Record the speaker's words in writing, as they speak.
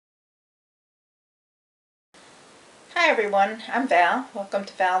Hi everyone, I'm Val. Welcome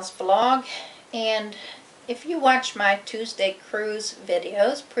to Val's Vlog. And if you watch my Tuesday cruise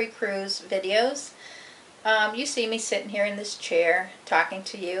videos, pre-cruise videos, you see me sitting here in this chair talking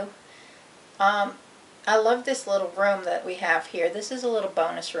to you. I love this little room that we have here. This is a little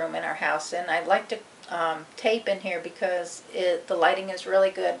bonus room in our house, and I like to tape in here because the lighting is really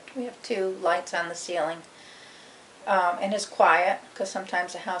good. We have two lights on the ceiling. And it's quiet because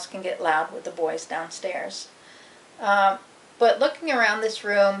sometimes the house can get loud with the boys downstairs. But looking around this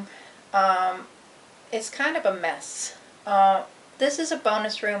room, it's kind of a mess. This is a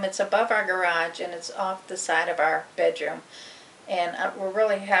bonus room. It's above our garage and it's off the side of our bedroom. And we're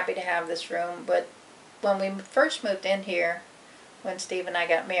really happy to have this room. But when we first moved in here, when Steve and I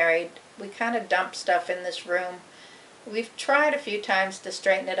got married, we kind of dumped stuff in this room. We've tried a few times to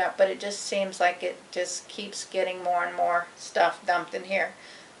straighten it up, but it just seems like it just keeps getting more and more stuff dumped in here.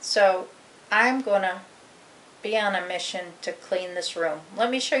 So I'm going to be on a mission to clean this room.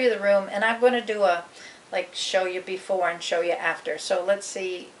 Let me show you the room, and I'm going to do a show you before and show you after. So let's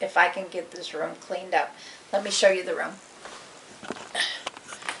see if I can get this room cleaned up. Let me show you the room.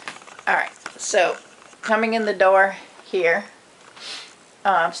 Alright, so coming in the door here,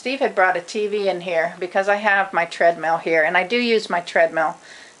 Steve had brought a TV in here because I have my treadmill here, and I do use my treadmill.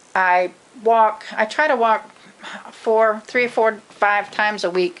 I try to walk 3, 4, 5 times a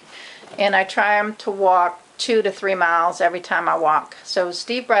week, and I try to walk 2 to 3 miles every time I walk. So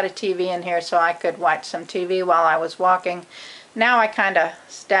Steve brought a TV in here so I could watch some TV while I was walking. Now I kind of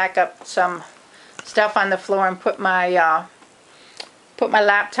stack up some stuff on the floor and put my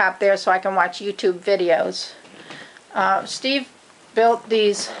laptop there so I can watch YouTube videos. Steve built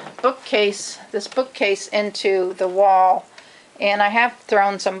this bookcase into the wall, and I have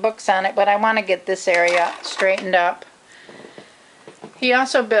thrown some books on it, but I want to get this area straightened up. He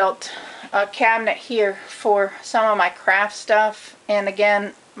also built a cabinet here for some of my craft stuff, and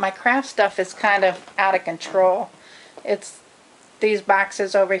again, my craft stuff is kind of out of control. It's these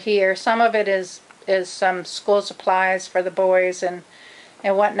boxes over here. Some of it is some school supplies for the boys and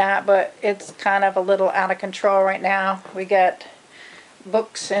whatnot, but it's kind of a little out of control right now. We got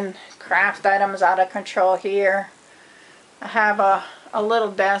books and craft items out of control here. I have a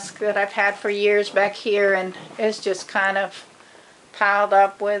little desk that I've had for years back here, and it's just kind of piled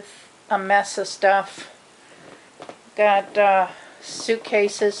up with a mess of stuff. Got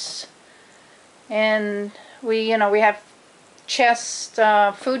suitcases, and we have chests,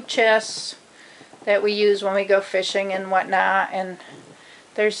 food chests that we use when we go fishing and whatnot, and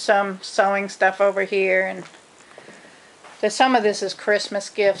there's some sewing stuff over here, and some of this is Christmas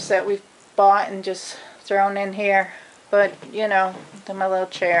gifts that we've bought and just thrown in here. But to my little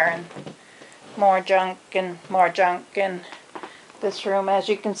chair, and more junk and more junk. And this room, as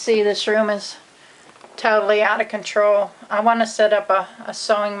you can see, this room is totally out of control. I want to set up a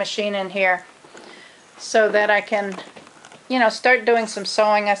sewing machine in here so that I can start doing some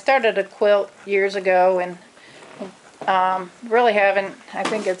sewing. I started a quilt years ago, and really haven't. I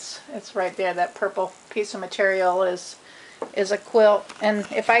think it's right there. That purple piece of material is a quilt, and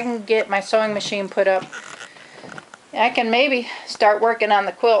if I can get my sewing machine put up, I can maybe start working on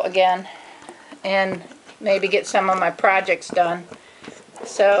the quilt again and maybe get some of my projects done.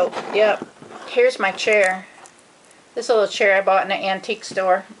 So yep, here's my chair. This little chair I bought in an antique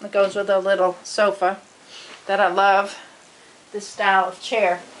store. It goes with a little sofa that I love, this style of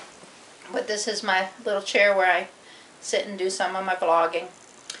chair. But this is my little chair where I sit and do some of my vlogging.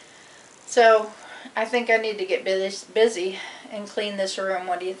 So I think I need to get busy and clean this room.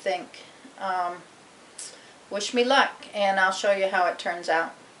 What do you think? Wish me luck, and I'll show you how it turns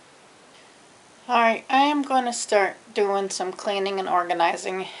out. Alright, I am going to start doing some cleaning and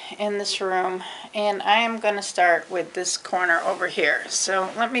organizing in this room, and I am going to start with this corner over here. So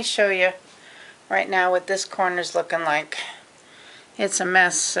let me show you right now what this corner is looking like. It's a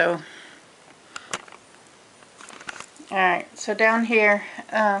mess. So alright, so down here,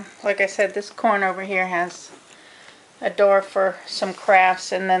 like I said, this corner over here has a door for some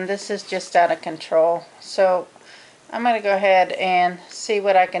crafts, and then this is just out of control. So I'm going to go ahead and see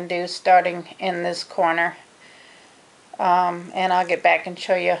what I can do starting in this corner, and I'll get back and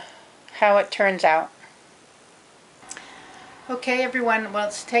show you how it turns out. Okay everyone, well,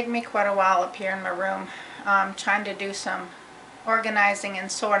 it's taken me quite a while up here in my room. I'm trying to do some organizing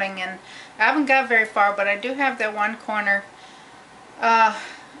and sorting, and I haven't got very far, but I do have that one corner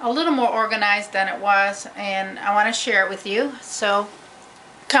a little more organized than it was, and I want to share it with you. So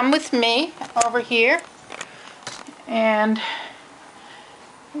come with me over here, and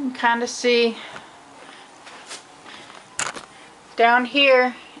you can kind of see down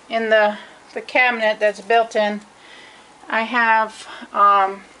here in the cabinet that's built in. I have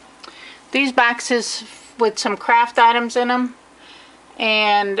these boxes with some craft items in them,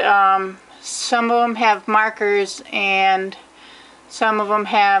 and some of them have markers, and some of them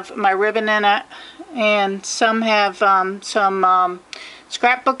have my ribbon in it, and some have some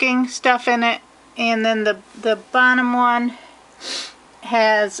scrapbooking stuff in it, and then the bottom one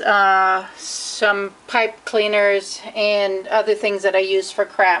has some pipe cleaners and other things that I use for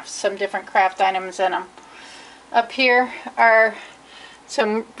crafts, some different craft items in them. Up here are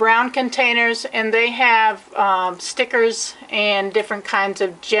some round containers, and they have stickers and different kinds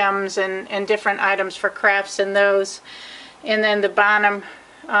of gems and different items for crafts in those. And then the bottom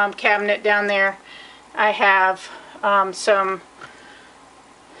cabinet down there, I have some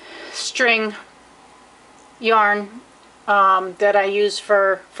string yarn that I use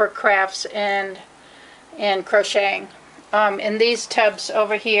for crafts and crocheting. In these tubs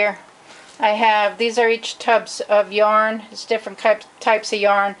over here, I have, these are each tubs of yarn. It's different types of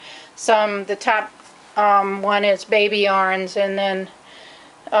yarn. The top one is baby yarns, and then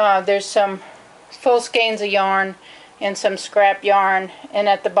there's some full skeins of yarn and some scrap yarn, and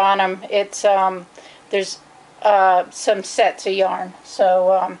at the bottom it's there's some sets of yarn.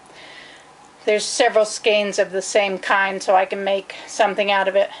 So there's several skeins of the same kind, so I can make something out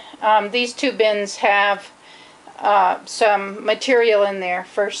of it. These two bins have some material in there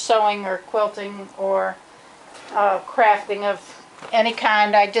for sewing or quilting or crafting of any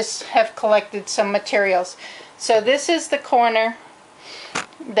kind. I just have collected some materials. So this is the corner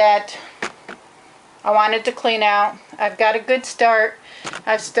that I wanted to clean out. I've got a good start.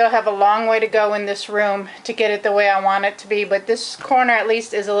 I still have a long way to go in this room to get it the way I want it to be, but this corner at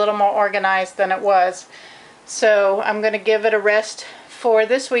least is a little more organized than it was. So I'm going to give it a rest for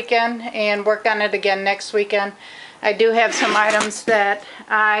this weekend and work on it again next weekend. I do have some items that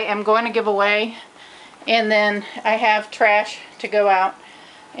I am going to give away, and then I have trash to go out,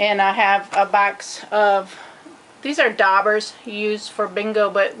 and I have a box of, these are daubers used for bingo,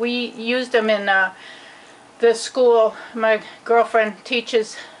 but we used them in the school. My girlfriend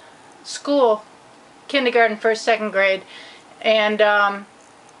teaches school, kindergarten, first, second grade, and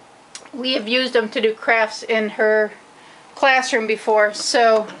we have used them to do crafts in her classroom before,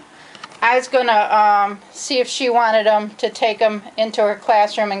 so I was going to see if she wanted them to take them into her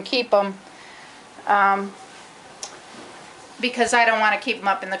classroom and keep them, because I don't want to keep them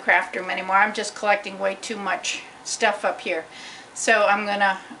up in the craft room anymore. I'm just collecting way too much stuff up here. So I'm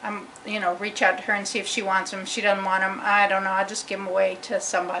gonna reach out to her and see if she wants them. If she doesn't want them, I don't know, I'll just give them away to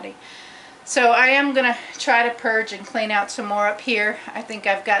somebody. So I am gonna try to purge and clean out some more up here. I think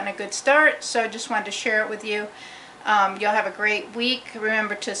I've gotten a good start, so I just wanted to share it with you. You'll have a great week.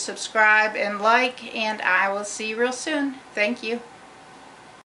 Remember to subscribe and like, and I will see you real soon. Thank you.